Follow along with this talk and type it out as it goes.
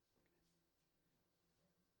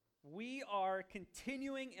We are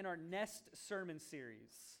continuing in our Nest sermon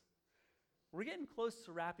series. We're getting close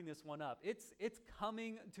to wrapping this one up. It's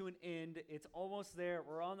coming to an end. It's almost there.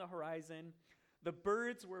 We're on the horizon. The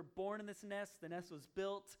birds were born in this nest. The nest was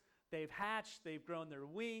built. They've hatched. They've grown their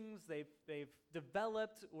wings. They've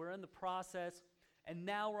developed. We're in the process. And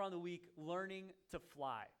now we're on the week learning to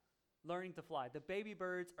fly. Learning to fly. The baby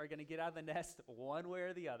birds are going to get out of the nest one way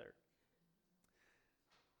or the other.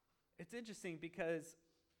 It's interesting because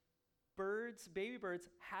baby birds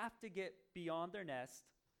have to get beyond their nest.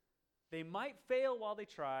 They might fail while they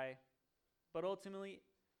try, but ultimately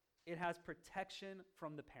it has protection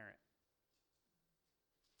from the parent.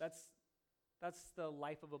 That's the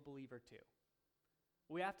life of a believer too.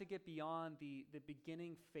 We have to get beyond the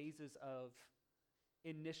beginning phases of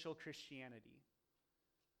initial Christianity.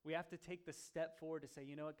 We have to take the step forward to say,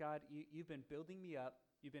 you know what, God, you've been building me up.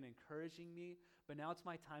 You've been encouraging me, but now it's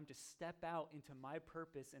my time to step out into my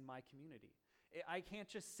purpose in my community. I can't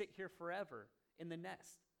just sit here forever in the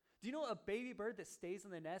nest. Do you know a baby bird that stays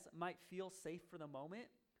in the nest might feel safe for the moment,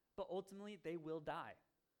 but ultimately they will die?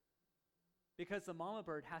 Because the mama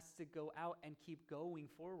bird has to go out and keep going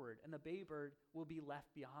forward, and the baby bird will be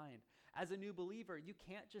left behind. As a new believer, you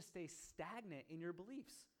can't just stay stagnant in your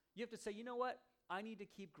beliefs. You have to say, you know what? I need to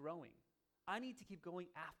keep growing. I need to keep going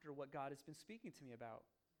after what God has been speaking to me about.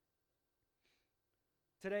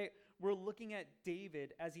 Today, we're looking at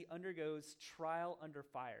David as he undergoes trial under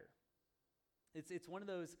fire. It's one of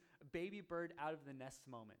those baby bird out of the nest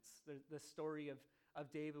moments, the story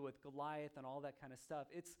of David with Goliath and all that kind of stuff.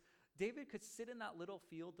 David could sit in that little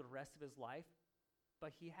field the rest of his life,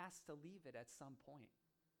 but he has to leave it at some point.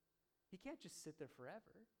 He can't just sit there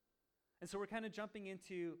forever. And so we're kind of jumping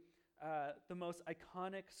into the most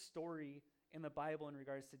iconic story in the Bible in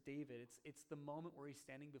regards to David. It's the moment where he's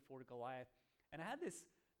standing before Goliath. And I had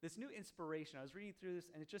this new inspiration. I was reading through this,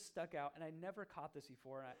 and it just stuck out, and I never caught this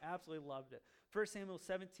before, and I absolutely loved it. 1 Samuel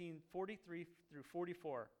 17, 43 through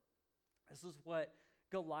 44. This is what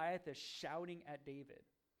Goliath is shouting at David.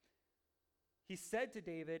 He said to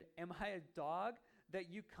David, "Am I a dog that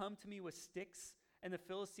you come to me with sticks?" And the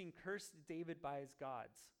Philistine cursed David by his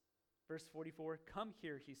gods. Verse 44, "Come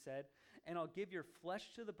here," he said, "and I'll give your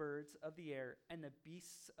flesh to the birds of the air and the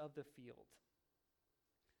beasts of the field."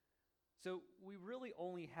 So we really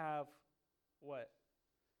only have,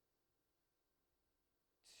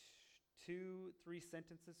 2-3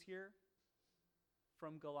 sentences here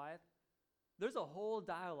from Goliath. There's a whole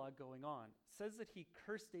dialogue going on. It says that he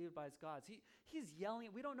cursed David by his gods. He's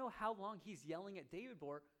yelling. We don't know how long he's yelling at David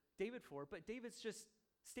for, but David's just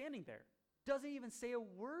standing there. Doesn't even say a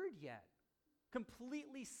word yet.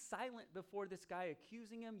 Completely silent before this guy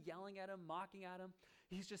accusing him, yelling at him, mocking at him.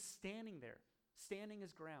 He's just standing there, standing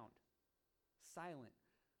his ground, silent.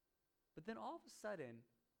 But then all of a sudden,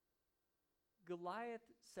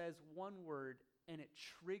 Goliath says one word, and it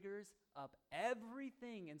triggers up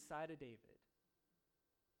everything inside of David.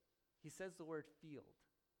 He says the word field.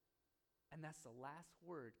 And that's the last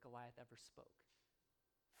word Goliath ever spoke.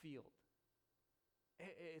 Field.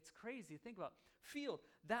 It's crazy to think about. Field.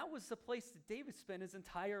 That was the place that David spent his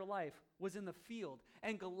entire life, was in the field.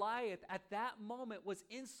 And Goliath at that moment was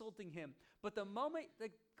insulting him. But the moment that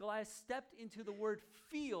Goliath stepped into the word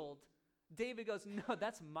field, David goes, "No,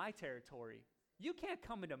 that's my territory. You can't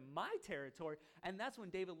come into my territory." And that's when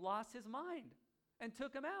David lost his mind and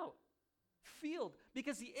took him out. Field.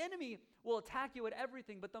 Because the enemy will attack you at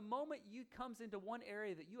everything, but the moment you comes into one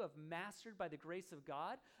area that you have mastered by the grace of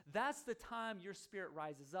God, that's the time your spirit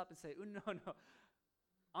rises up and say, "Oh, no,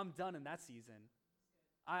 I'm done in that season.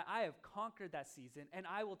 I have conquered that season, and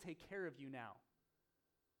I will take care of you now."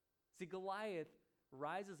 See, Goliath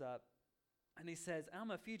rises up, and he says, "I'm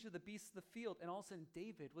going to feed you the beasts of the field." And all of a sudden,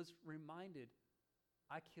 David was reminded,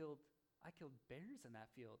 I killed bears in that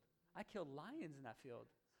field. I killed lions in that field.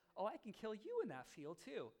 Oh, I can kill you in that field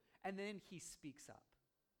too. And then he speaks up.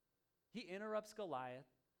 He interrupts Goliath,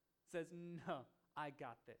 says, "No, I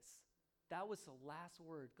got this." That was the last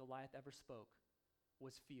word Goliath ever spoke,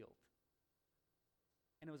 was field.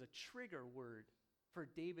 And it was a trigger word for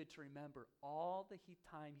David to remember all the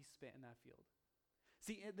time he spent in that field.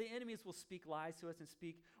 See, the enemies will speak lies to us and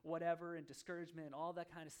speak whatever and discouragement and all that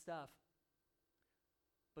kind of stuff.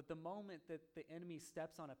 But the moment that the enemy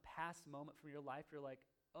steps on a past moment from your life, you're like,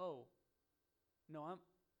 "Oh, no,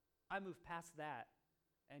 I moved past that,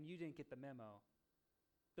 and you didn't get the memo."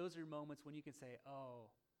 Those are moments when you can say,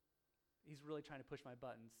 "Oh, he's really trying to push my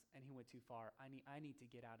buttons, and he went too far. I need to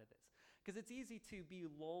get out of this." Because it's easy to be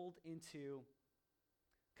lulled into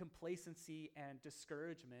complacency and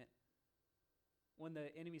discouragement when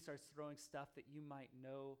the enemy starts throwing stuff that you might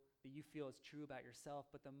know, that you feel is true about yourself,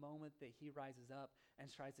 but the moment that he rises up and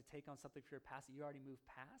tries to take on something from your past that you already moved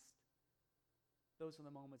past, those are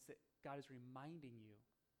the moments that God is reminding you,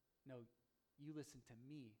 no, you listen to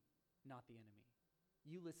me, not the enemy.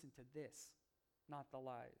 You listen to this, not the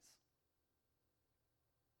lies.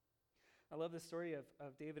 I love the story of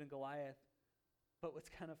David and Goliath, but what's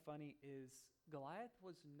kind of funny is Goliath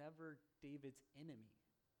was never David's enemy.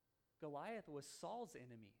 Goliath was Saul's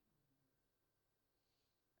enemy.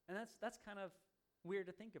 And that's kind of weird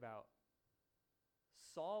to think about.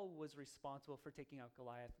 Saul was responsible for taking out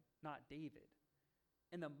Goliath, not David.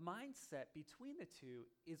 And the mindset between the two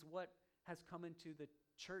is what has come into the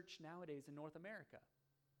church nowadays in North America.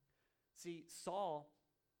 See, Saul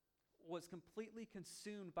was completely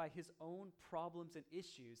consumed by his own problems and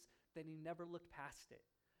issues that he never looked past it.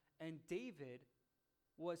 And David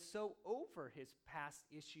was so over his past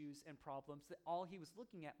issues and problems that all he was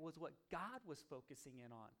looking at was what God was focusing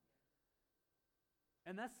in on.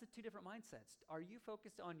 And that's the two different mindsets. Are you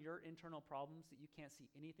focused on your internal problems that you can't see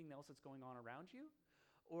anything else that's going on around you?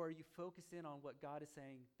 Or are you focused in on what God is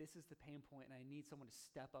saying, this is the pain point and I need someone to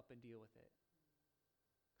step up and deal with it?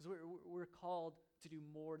 Because we're called to do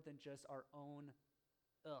more than just our own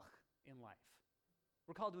in life.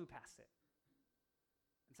 We're called to move past it.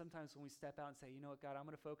 And sometimes when we step out and say, you know what, God, I'm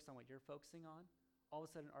going to focus on what you're focusing on, all of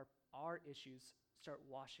a sudden our issues start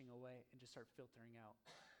washing away and just start filtering out.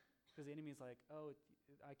 Because the enemy's like, oh,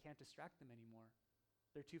 I can't distract them anymore.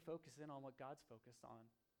 They're too focused in on what God's focused on.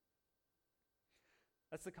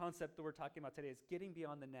 That's the concept that we're talking about today, is getting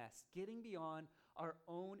beyond the nest, getting beyond our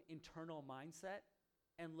own internal mindset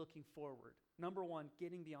and looking forward. Number one,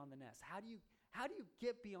 getting beyond the nest. How do you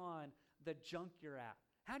get beyond the junk you're at?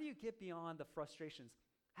 How do you get beyond the frustrations?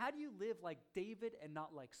 How do you live like David and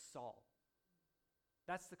not like Saul?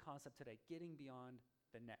 That's the concept today, getting beyond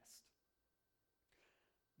the nest.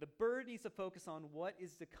 The bird needs to focus on what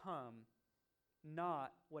is to come,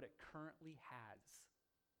 not what it currently has.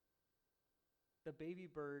 The baby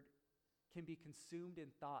bird can be consumed in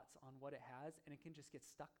thoughts on what it has, and it can just get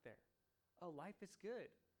stuck there. Oh, life is good.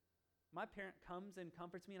 My parent comes and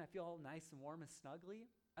comforts me, and I feel all nice and warm and snuggly.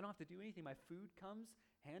 I don't have to do anything. My food comes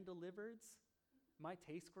hand-delivered. Might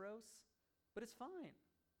taste gross, but it's fine.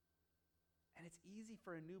 And it's easy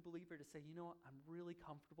for a new believer to say, you know what, I'm really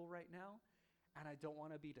comfortable right now, and I don't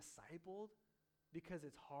want to be discipled because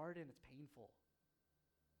it's hard and it's painful.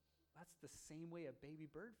 That's the same way a baby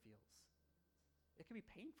bird feels. It can be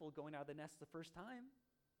painful going out of the nest the first time.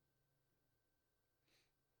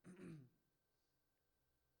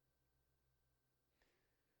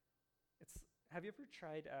 Have you ever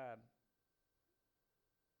tried,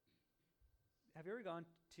 have you ever gone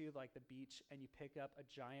to like the beach and you pick up a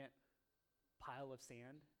giant pile of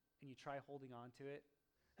sand and you try holding on to it?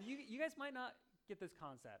 You guys might not get this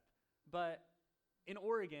concept, but in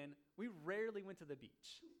Oregon, we rarely went to the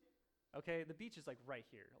beach. Okay, the beach is like right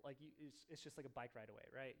here. Like it's just like a bike ride away,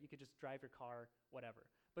 right? You could just drive your car, whatever.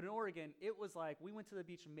 But in Oregon, it was like we went to the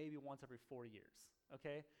beach maybe once every 4 years,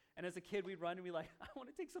 okay? And as a kid, we'd run and be like, I want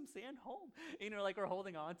to take some sand home. You know, like we're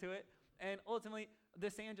holding on to it. And ultimately, the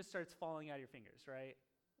sand just starts falling out of your fingers, right?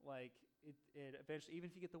 Like it eventually, even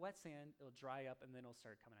if you get the wet sand, it'll dry up and then it'll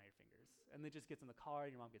start coming out of your fingers. And it just gets in the car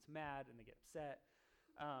and your mom gets mad and they get upset.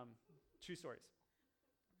 True stories.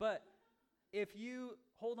 But if you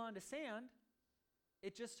hold on to sand,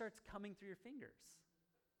 it just starts coming through your fingers.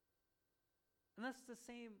 And that's the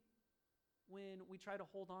same when we try to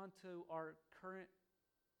hold on to our current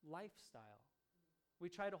lifestyle. We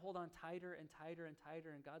try to hold on tighter and tighter and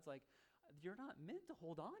tighter, and God's like, you're not meant to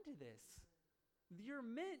hold on to this. You're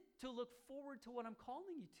meant to look forward to what I'm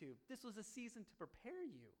calling you to. This was a season to prepare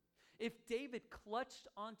you. If David clutched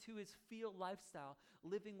onto his field lifestyle,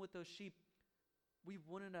 living with those sheep, we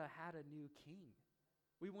wouldn't have had a new king.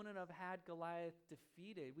 We wouldn't have had Goliath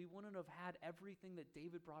defeated. We wouldn't have had everything that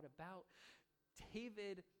David brought about.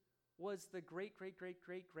 David was the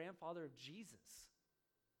great-great-great-great-grandfather of Jesus.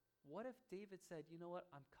 What if David said, you know what,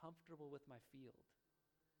 I'm comfortable with my field?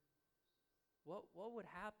 What would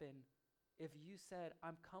happen if you said,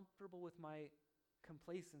 I'm comfortable with my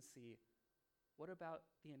complacency? What about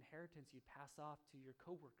the inheritance you'd pass off to your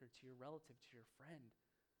coworker, to your relative, to your friend?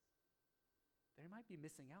 They might be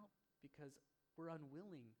missing out because we're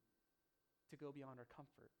unwilling to go beyond our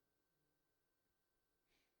comfort.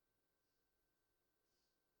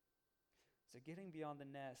 So getting beyond the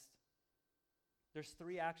nest, there's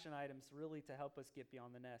 3 action items really to help us get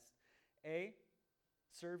beyond the nest. A,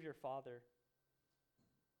 serve your father.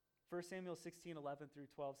 1 Samuel 16:11 through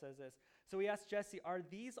 12 says this. So he asked Jesse, are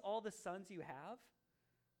these all the sons you have?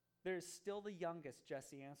 There is still the youngest,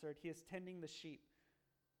 Jesse answered. He is tending the sheep.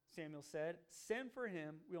 Samuel said, send for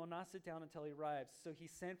him. We will not sit down until he arrives. So he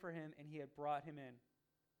sent for him, and he had brought him in.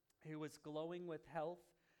 He was glowing with health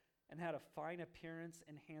and had a fine appearance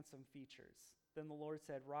and handsome features. Then the Lord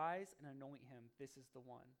said, rise and anoint him. This is the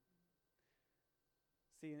one.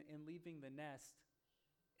 See, in leaving the nest,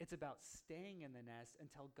 it's about staying in the nest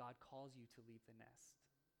until God calls you to leave the nest.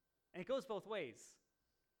 And it goes both ways.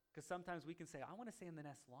 Because sometimes we can say, I want to stay in the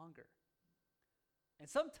nest longer. And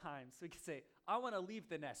sometimes we can say, I want to leave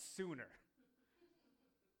the nest sooner.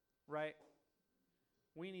 Right?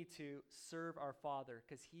 We need to serve our Father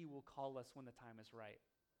because he will call us when the time is right.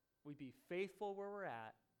 We be faithful where we're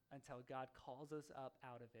at until God calls us up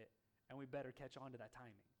out of it, and we better catch on to that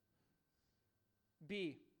timing.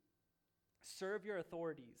 B, serve your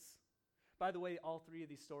authorities. By the way, all three of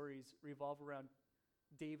these stories revolve around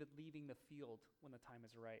David leaving the field when the time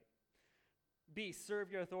is right. B,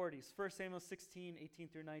 serve your authorities. 1 Samuel 16, 18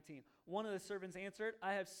 through 19. One of the servants answered,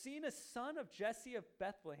 I have seen a son of Jesse of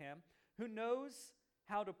Bethlehem who knows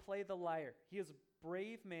how to play the lyre. He is a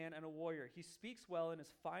brave man and a warrior. He speaks well and is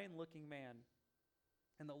a fine-looking man,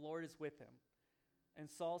 and the Lord is with him. And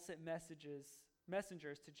Saul sent messengers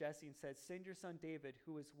to Jesse and said, send your son David,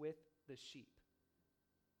 who is with the sheep.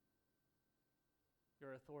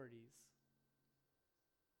 Your authorities.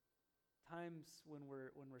 Times when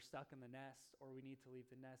we're stuck in the nest or we need to leave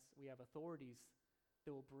the nest, we have authorities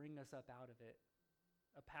that will bring us up out of it.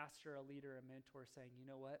 A pastor, a leader, a mentor saying, you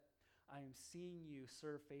know what? I am seeing you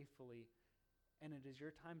serve faithfully, and it is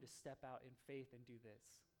your time to step out in faith and do this.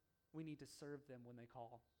 We need to serve them when they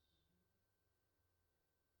call.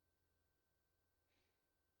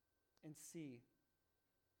 And C,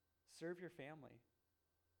 serve your family.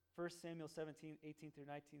 1 Samuel 17, 18 through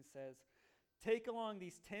 19 says, take along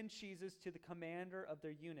these 10 cheeses to the commander of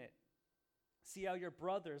their unit. See how your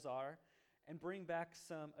brothers are, and bring back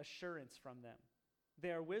some assurance from them.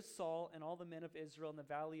 They are with Saul and all the men of Israel in the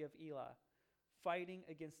valley of Elah, fighting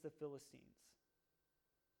against the Philistines.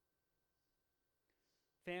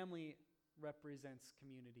 Family represents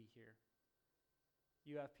community here.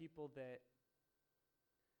 You have people that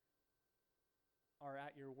are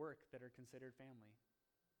at your work that are considered family.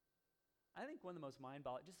 I think one of the most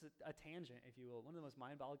mind-boggling, just a tangent, if you will, one of the most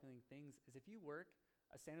mind-boggling things is if you work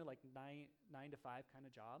a standard like 9 to 5 kind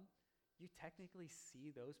of job, you technically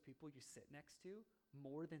see those people you sit next to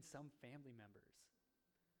more than some family members.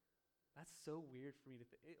 That's so weird for me to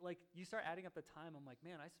think. Like, you start adding up the time, I'm like,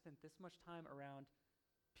 man, I spent this much time around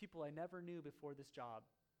people I never knew before this job.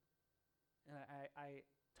 And I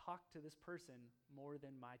talked to this person more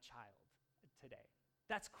than my child today.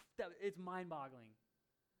 It's mind-boggling.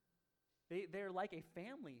 They're like a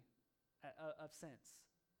family of sense.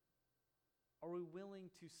 Are we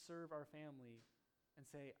willing to serve our family and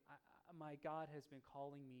say, my God has been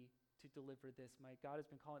calling me to deliver this. My God has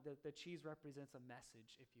been calling, the cheese represents a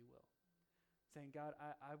message, if you will. Saying, God,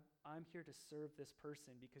 I'm here to serve this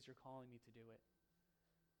person because you're calling me to do it.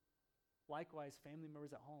 Likewise, family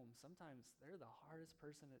members at home, sometimes they're the hardest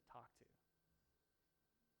person to talk to.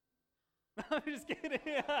 I'm just kidding.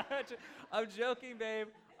 I'm joking, babe.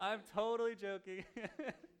 I'm totally joking.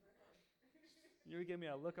 You're giving me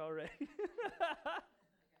a look already.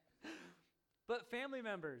 But family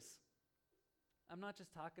members, I'm not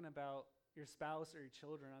just talking about your spouse or your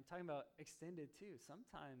children. I'm talking about extended too.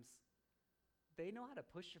 Sometimes they know how to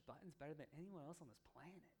push your buttons better than anyone else on this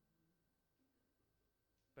planet.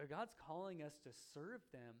 But God's calling us to serve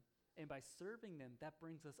them, and by serving them, that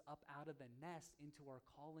brings us up out of the nest into our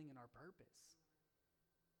calling and our purpose.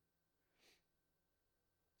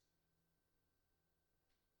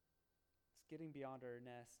 It's getting beyond our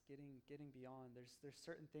nest, getting beyond. There's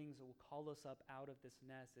certain things that will call us up out of this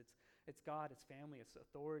nest. It's God, it's family, it's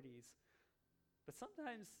authorities. But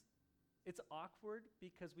sometimes it's awkward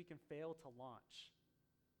because we can fail to launch.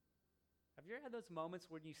 Have you ever had those moments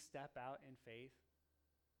when you step out in faith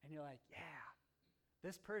and you're like, yeah,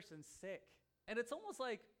 this person's sick. And it's almost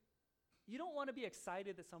like you don't want to be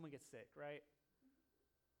excited that someone gets sick, right?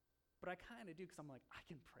 But I kind of do because I'm like, I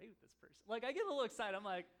can pray with this person. Like, I get a little excited. I'm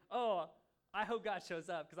like, oh, I hope God shows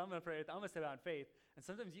up because I'm going to pray. I'm going to step out in faith. And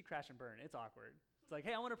sometimes you crash and burn. It's awkward. It's like,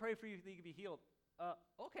 hey, I want to pray for you that you can be healed.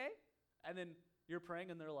 Okay. And then you're praying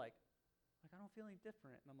and they're like, I don't feel any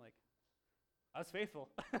different. And I'm like, I was faithful.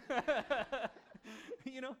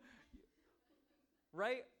 You know,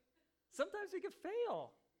 right? Sometimes we can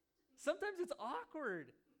fail. Sometimes it's awkward.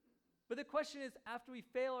 But the question is, after we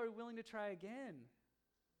fail, are we willing to try again?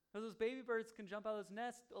 Because those baby birds can jump out of those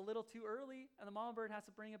nests a little too early, and the mama bird has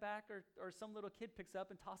to bring it back, or some little kid picks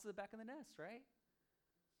up and tosses it back in the nest, right?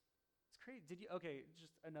 crazy. Okay,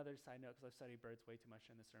 just another side note, because I've studied birds way too much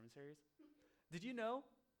in this sermon series. Did you know,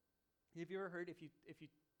 have you ever heard if you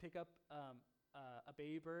pick up a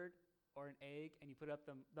baby bird or an egg and you put it up,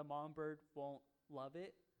 the mom bird won't love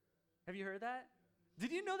it? Have you heard that?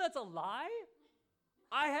 Did you know that's a lie?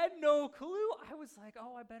 I had no clue. I was like,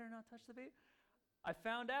 oh, I better not touch the baby. I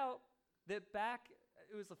found out that back,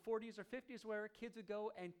 it was the 40s or 50s, where kids would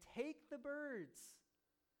go and take the birds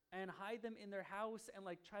and hide them in their house and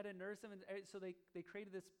like try to nurse them. And so they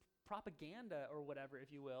created this propaganda or whatever,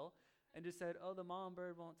 if you will, and just said, oh, the mom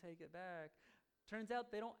bird won't take it back. Turns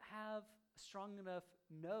out they don't have a strong enough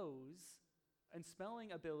nose and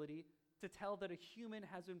smelling ability to tell that a human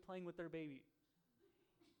has been playing with their baby.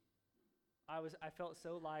 I felt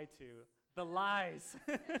so lied to. The lies.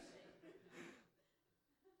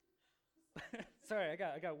 Sorry, I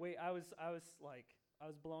got wait. I was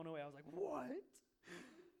blown away. I was like, what?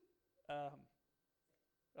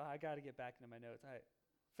 I got to get back into my notes.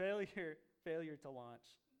 Failure to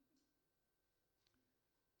launch.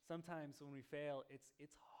 Sometimes when we fail, it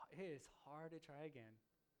is hard to try again.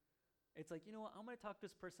 It's like, you know what? I'm going to talk to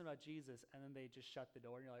this person about Jesus, and then they just shut the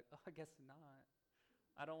door, and you're like, oh, I guess not.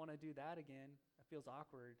 I don't want to do that again. It feels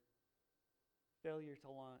awkward. Failure to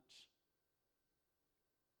launch.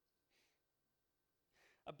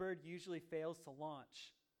 A bird usually fails to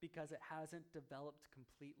launch because it hasn't developed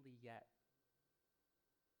completely yet.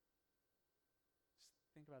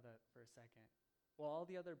 Just think about that for a second. While all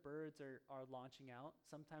the other birds are launching out,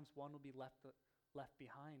 sometimes one will be left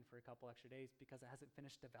behind for a couple extra days because it hasn't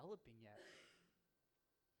finished developing yet.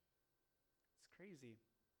 It's crazy.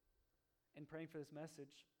 In praying for this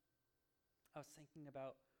message, I was thinking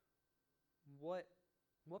about what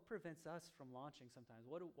prevents us from launching sometimes.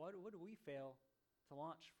 What do we fail to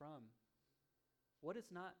launch from? What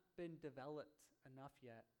has not been developed enough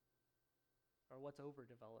yet? Or what's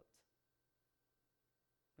overdeveloped?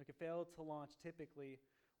 We can fail to launch typically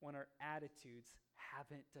when our attitudes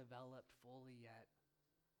haven't developed fully yet.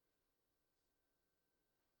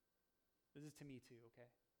 This is to me too, okay?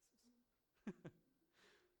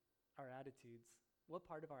 Our attitudes. What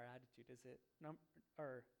part of our attitude is it?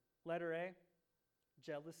 Letter A,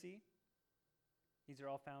 jealousy. These are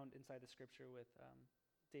all found inside the scripture with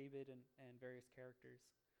David and various characters.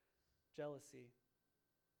 Jealousy.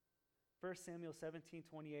 1 Samuel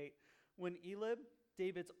 17:28. When Eliab,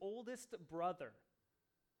 David's oldest brother,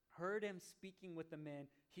 heard him speaking with the men,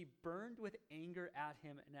 he burned with anger at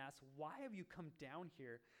him and asked, why have you come down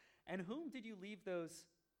here? And whom did you leave those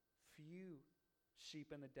few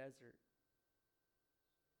sheep in the desert?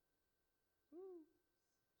 Ooh.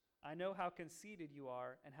 I know how conceited you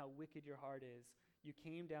are and how wicked your heart is. You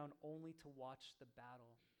came down only to watch the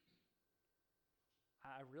battle.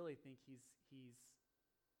 I really think he's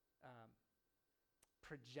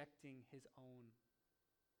projecting his own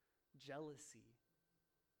jealousy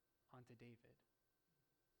onto David.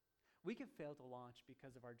 We can fail to launch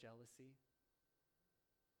because of our jealousy.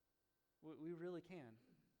 We really can.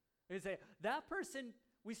 We say, that person,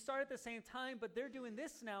 we start at the same time, but they're doing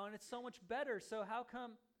this now, and it's so much better, so how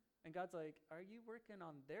come? And God's like, are you working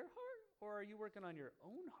on their heart, or are you working on your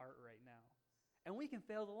own heart right now? And we can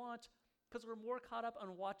fail to launch because we're more caught up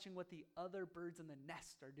on watching what the other birds in the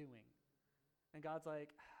nest are doing. And God's like,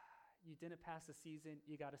 you didn't pass the season,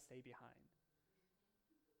 you got to stay behind.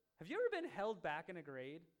 Have you ever been held back in a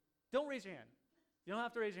grade? Don't raise your hand. You don't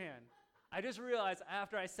have to raise your hand. I just realized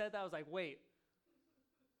after I said that, I was like, wait,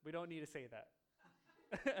 we don't need to say that.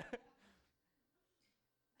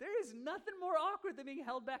 There is nothing more awkward than being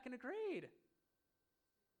held back in a grade.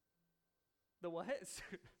 The what? I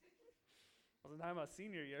wasn't talking about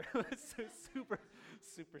senior year.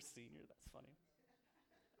 super senior. That's funny.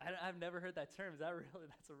 I've never heard that term. Is that really?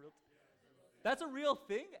 That's a real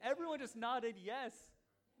thing? Everyone just nodded yes.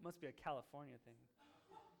 Must be a California thing.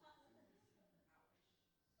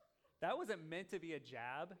 That wasn't meant to be a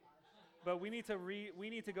jab, but we need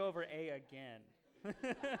to go over A again.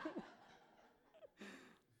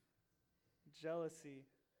 Jealousy.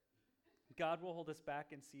 God will hold us back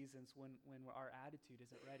in seasons when our attitude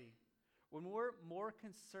isn't ready. When we're more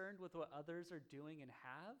concerned with what others are doing and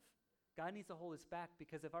have, God needs to hold us back,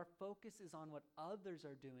 because if our focus is on what others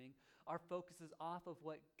are doing, our focus is off of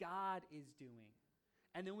what God is doing.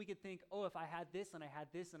 And then we could think, oh, if I had this and I had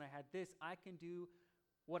this and I had this, I can do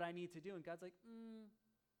what I need to do. And God's like,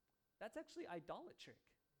 that's actually idolatric.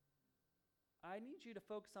 I need you to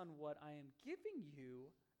focus on what I am giving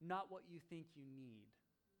you, not what you think you need.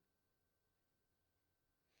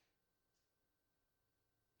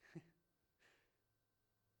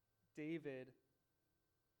 David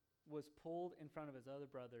was pulled in front of his other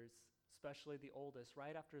brothers especially the oldest,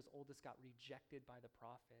 right after his oldest got rejected by the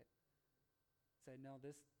prophet, said, no,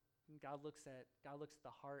 God looks at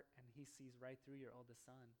the heart, and he sees right through your oldest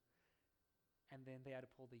son. And then they had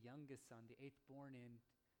to pull the youngest son, the eighth born, in,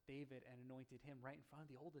 David, and anointed him right in front of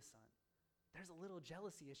the oldest son. There's a little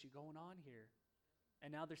jealousy issue going on here. And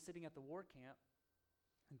now they're sitting at the war camp,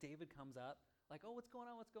 and David comes up like, oh, what's going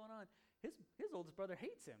on? What's going on? His oldest brother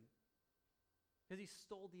hates him because he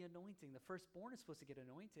stole the anointing. The firstborn is supposed to get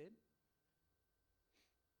anointed.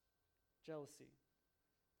 Jealousy.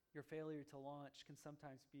 Your failure to launch can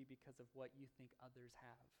sometimes be because of what you think others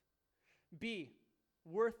have. B,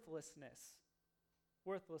 worthlessness.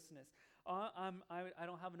 Worthlessness. I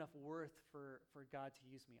don't have enough worth for God to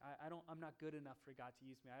use me. I'm not good enough for God to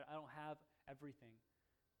use me. I don't have everything.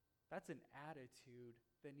 That's an attitude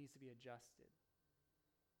that needs to be adjusted.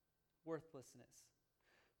 Worthlessness.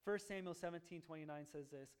 1 Samuel 17:29 says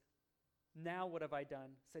this, now what have I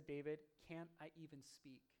done, said David, can't I even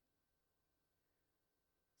speak?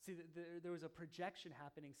 See, there was a projection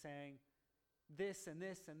happening saying this and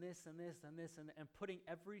this and this and this and this and putting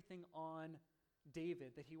everything on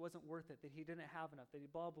David, that he wasn't worth it, that he didn't have enough, that he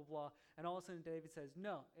blah, blah, blah. And all of a sudden David says,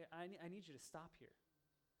 no, I need you to stop here.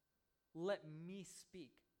 Let me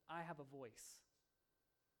speak. I have a voice.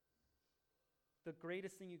 The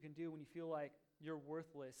greatest thing you can do when you feel like you're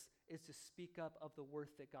worthless is to speak up of the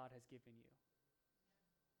worth that God has given you.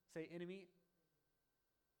 Say, enemy,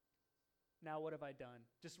 now what have I done?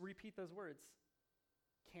 Just repeat those words.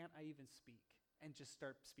 Can't I even speak? And just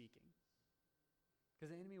start speaking. Because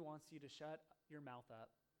the enemy wants you to shut your mouth up,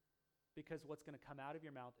 because what's going to come out of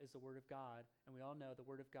your mouth is the word of God, and we all know the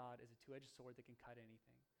word of God is a two-edged sword that can cut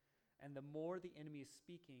anything. And the more the enemy is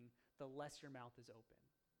speaking, the less your mouth is open.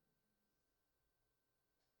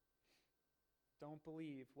 Don't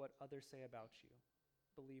believe what others say about you.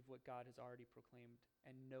 Believe what God has already proclaimed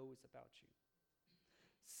and knows about you.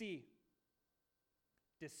 C,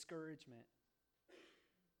 discouragement.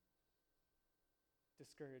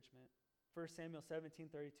 Discouragement. 1 Samuel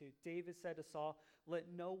 17:32, David said to Saul, let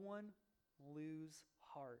no one lose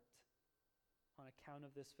heart on account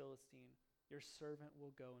of this Philistine. Your servant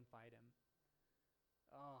will go and fight him.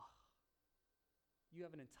 Oh, you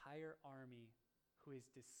have an entire army who is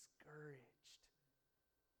discouraged.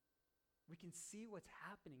 We can see what's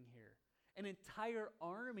happening here. An entire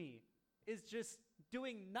army is just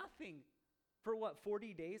doing nothing for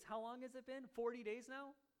 40 days? How long has it been? 40 days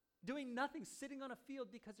now? Doing nothing, sitting on a field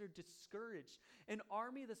because they're discouraged. An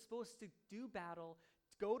army that's supposed to do battle,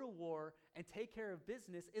 go to war, and take care of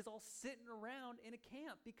business is all sitting around in a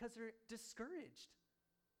camp because they're discouraged.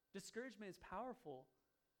 Discouragement is powerful.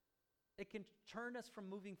 It can turn us from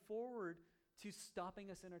moving forward to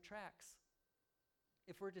stopping us in our tracks.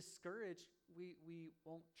 If we're discouraged, we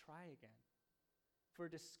won't try again. If we're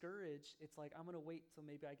discouraged, it's like, I'm going to wait till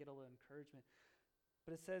maybe I get a little encouragement.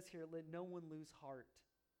 But it says here, let no one lose heart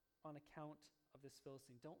on account of this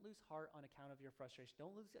Philistine. Don't lose heart on account of your frustration.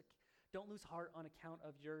 Don't lose heart on account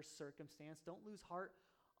of your circumstance. Don't lose heart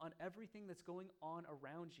on everything that's going on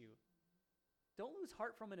around you. Don't lose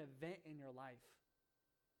heart from an event in your life.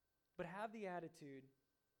 But have the attitude,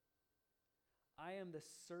 I am the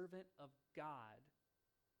servant of God,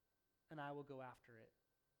 and I will go after it.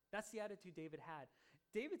 That's the attitude David had.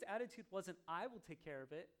 David's attitude wasn't, I will take care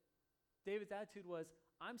of it. David's attitude was,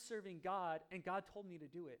 I'm serving God, and God told me to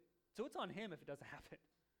do it. So it's on him if it doesn't happen.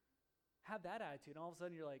 Have that attitude, and all of a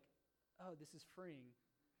sudden you're like, oh, this is freeing.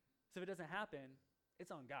 So if it doesn't happen,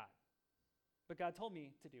 it's on God. But God told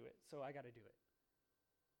me to do it, so I got to do it.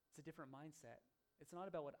 It's a different mindset. It's not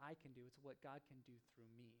about what I can do, it's what God can do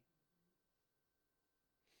through me.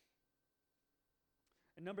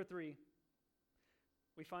 And number 3,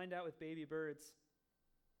 we find out with baby birds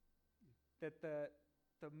that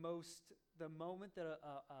the moment that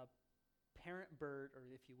a parent bird, or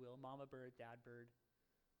if you will, mama bird, dad bird,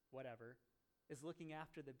 whatever, is looking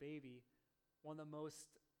after the baby, one of the most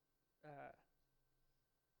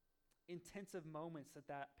intensive moments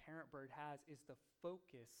that parent bird has is the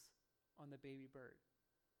focus on the baby bird,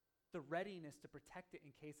 the readiness to protect it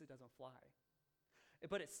in case it doesn't fly.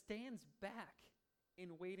 But it stands back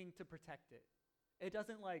in waiting to protect it. It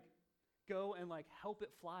doesn't go and help it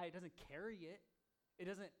fly. It doesn't carry it. It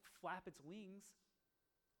doesn't flap its wings,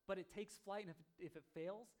 but it takes flight, and if it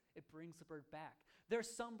fails, it brings the bird back. There are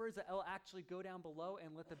some birds that will actually go down below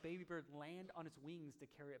and let the baby bird land on its wings to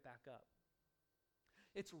carry it back up.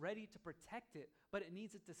 It's ready to protect it, but it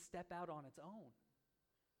needs it to step out on its own.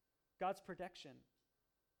 God's protection.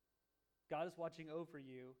 God is watching over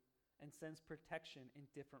you and sends protection in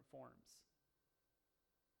different forms.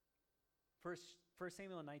 1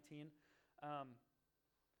 Samuel 19,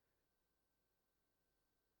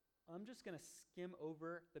 I'm just going to skim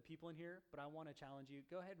over the people in here, but I want to challenge you.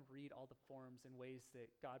 Go ahead and read all the forms and ways that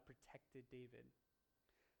God protected David.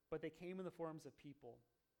 But they came in the forms of people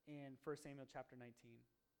in 1 Samuel chapter 19.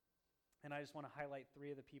 And I just want to highlight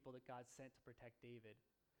 3 of the people that God sent to protect David.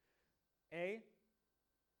 A,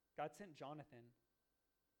 God sent Jonathan.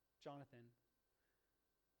 Jonathan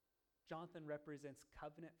represents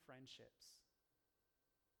covenant friendships.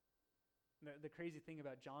 The crazy thing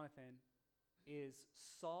about Jonathan is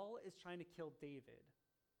Saul is trying to kill David.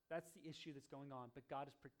 That's the issue that's going on, but God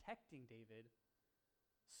is protecting David.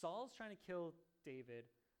 Saul's trying to kill David.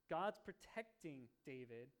 God's protecting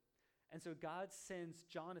David. And so God sends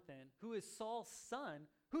Jonathan, who is Saul's son,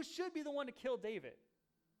 who should be the one to kill David.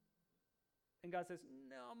 And God says,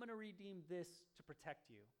 no, I'm going to redeem this to protect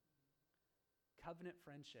you. Covenant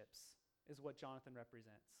friendships is what Jonathan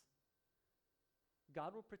represents.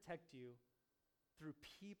 God will protect you through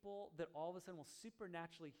people that all of a sudden will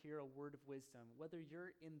supernaturally hear a word of wisdom, whether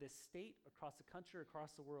you're in this state, across the country, or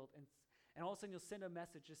across the world. And all of a sudden you'll send a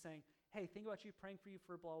message just saying, hey, think about you, praying for you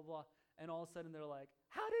for blah, blah, blah. And all of a sudden they're like,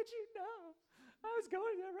 how did you know? I was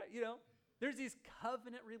going there, right? You know, there's these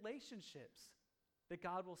covenant relationships that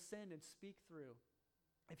God will send and speak through.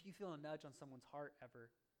 If you feel a nudge on someone's heart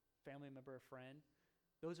ever, family member or friend,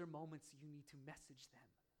 those are moments you need to message them.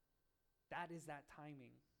 That is that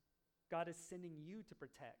timing. God is sending you to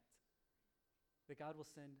protect. That God will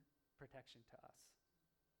send protection to us.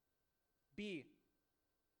 B,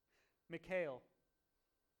 Mikhail.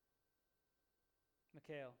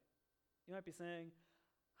 You might be saying,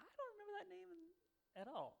 I don't remember that name at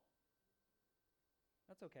all.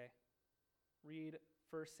 That's okay. Read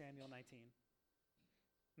 1 Samuel 19.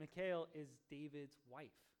 Mikhail is David's wife.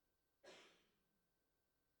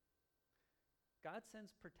 God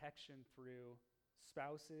sends protection through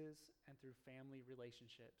spouses and through family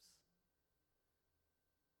relationships.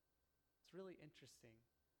 It's really interesting.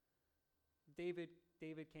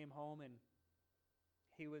 David came home and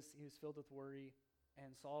he was filled with worry,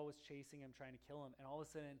 and Saul was chasing him, trying to kill him. And all of a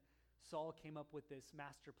sudden, Saul came up with this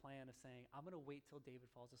master plan of saying, I'm going to wait till David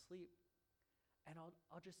falls asleep, and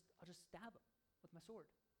I'll just stab him with my sword.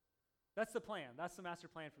 That's the plan. That's the master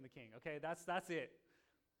plan from the king. Okay, that's it.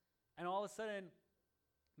 And all of a sudden,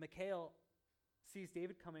 Mikhail sees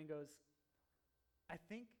David coming and goes, I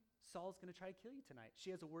think Saul's going to try to kill you tonight. She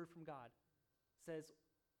has a word from God. Says,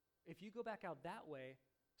 if you go back out that way,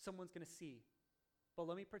 someone's going to see. But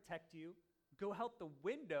let me protect you. Go out the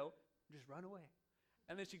window and just run away.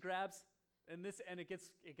 And then she grabs, and it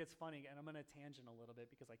gets funny, and I'm going to tangent a little bit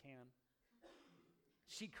because I can.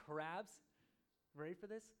 She grabs, ready for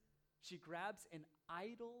this? She grabs an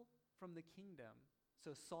idol from the kingdom.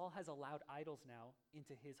 So Saul has allowed idols now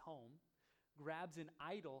into his home, grabs an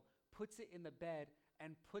idol, puts it in the bed,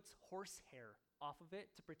 and puts horsehair off of it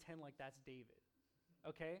to pretend like that's David.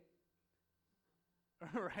 Okay?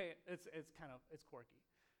 Right? It's quirky.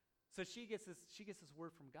 So she gets this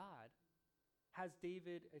word from God, has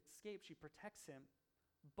David escape, she protects him,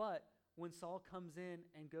 but when Saul comes in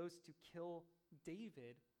and goes to kill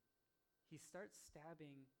David, he starts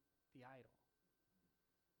stabbing the idol.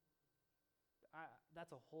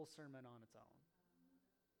 That's a whole sermon on its own.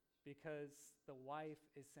 Because the wife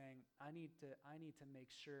is saying, I need to make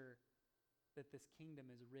sure that this kingdom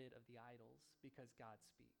is rid of the idols because God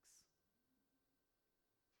speaks.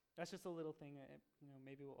 That's just a little thing.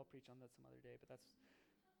 Maybe I'll preach on that some other day, but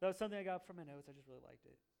that was something I got from my notes. I just really liked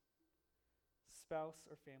it. Spouse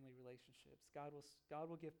or family relationships. God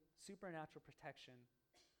will give supernatural protection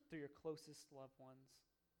through your closest loved ones.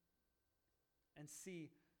 And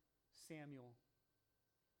C, Samuel.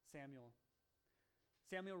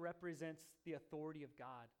 Samuel represents the authority of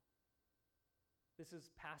God. This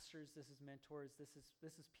is pastors, this is mentors, this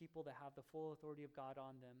is people that have the full authority of God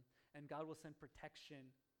on them, and God will send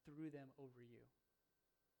protection through them over you.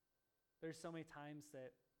 There's so many times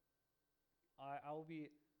that I'll be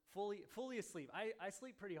fully asleep. I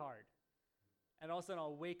sleep pretty hard. And all of a sudden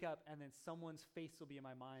I'll wake up and then someone's face will be in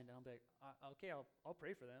my mind, and I'll be like, okay, I'll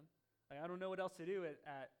pray for them. Like, I don't know what else to do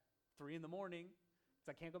at 3 a.m. because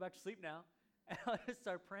I can't go back to sleep now. And I'll just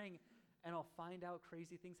start praying, and I'll find out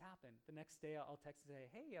crazy things happen. The next day I'll text and say,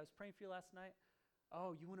 hey, I was praying for you last night.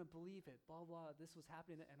 Oh, you wouldn't believe it, blah, blah, this was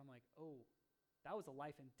happening. And I'm like, oh, that was a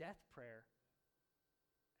life and death prayer.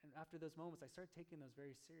 And after those moments, I started taking those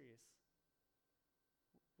very serious.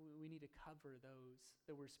 We need to cover those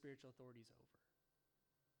that we're spiritual authorities over.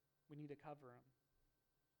 We need to cover them.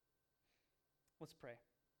 Let's pray.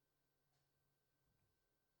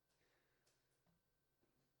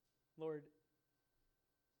 Lord,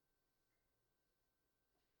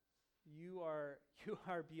 you are You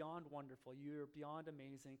are beyond wonderful. You are beyond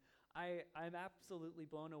amazing. I'm absolutely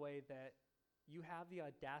blown away that you have the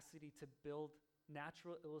audacity to build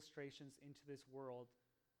natural illustrations into this world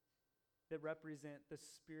that represent the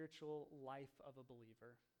spiritual life of a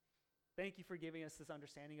believer. Thank you for giving us this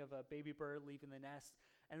understanding of a baby bird leaving the nest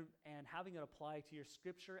and having it apply to your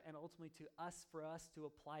scripture and ultimately to us for us to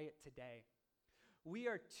apply it today. We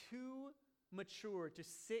are too mature to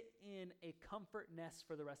sit in a comfort nest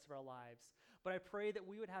for the rest of our lives. But I pray that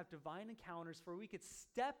we would have divine encounters where we could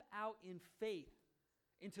step out in faith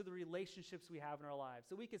into the relationships we have in our lives.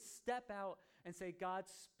 So we could step out and say, God,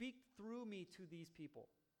 speak through me to these people.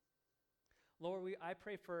 Lord, I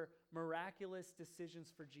pray for miraculous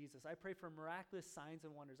decisions for Jesus. I pray for miraculous signs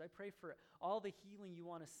and wonders. I pray for all the healing you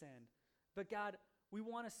want to send. But God, we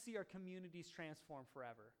want to see our communities transformed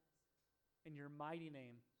forever. In your mighty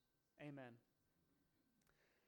name, amen.